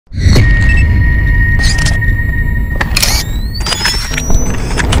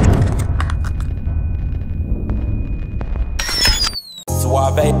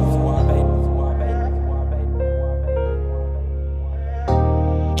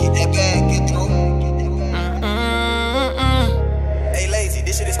that bag, get through. Hey, lazy,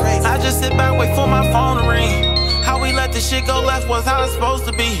 this shit is crazy. I just sit back, wait for my phone to ring. How we let this shit go left was how it's supposed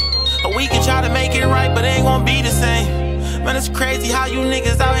to be. But we can try to make it right, but it ain't gonna be the same. Man, it's crazy how you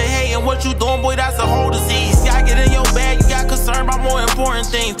niggas out here hating. What you doing, boy, that's a whole disease. Gotta get in your bag, you got concerned about more important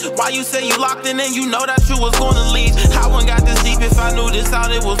things. Why you say you locked in and you know that you was gonna leave? I wouldn't got this deep if I knew this how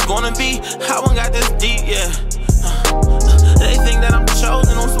it was gonna be. I wouldn't got this deep, yeah. They think that I'm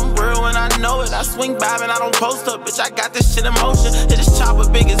chosen on some real and I know it. I swing by and I don't post up, bitch, I got this shit in motion. Hit this chopper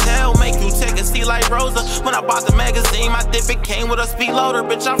big as hell, make you take a seat like Rosa. When I bought the magazine, my dip it came with a speed loader.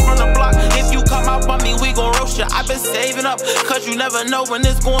 Bitch, I'm from the block, if you come out on me, we gon' roast ya. I been saving up, cause you never know when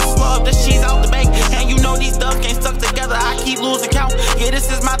it's gon' slow up. The sheets out the bank, and you know these dubs can't stuck together. I keep losing count, yeah,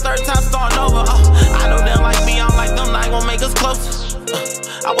 this is my third time starting over. I know them like me, I'm like them, not gon' make us closer.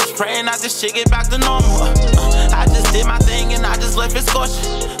 I was praying that this shit get back to normal. I just did my thing and I just left it scorching.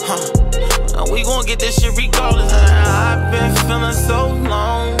 We gon' get this shit regardless. I've been feeling so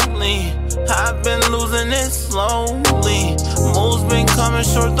lonely. I've been losing it slowly. Moves been coming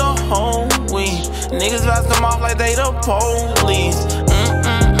short the whole week. Niggas about to come off like they the police.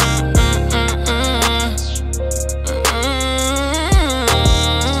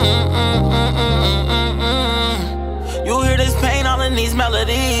 You hear this pain all in these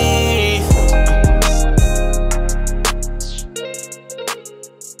melodies.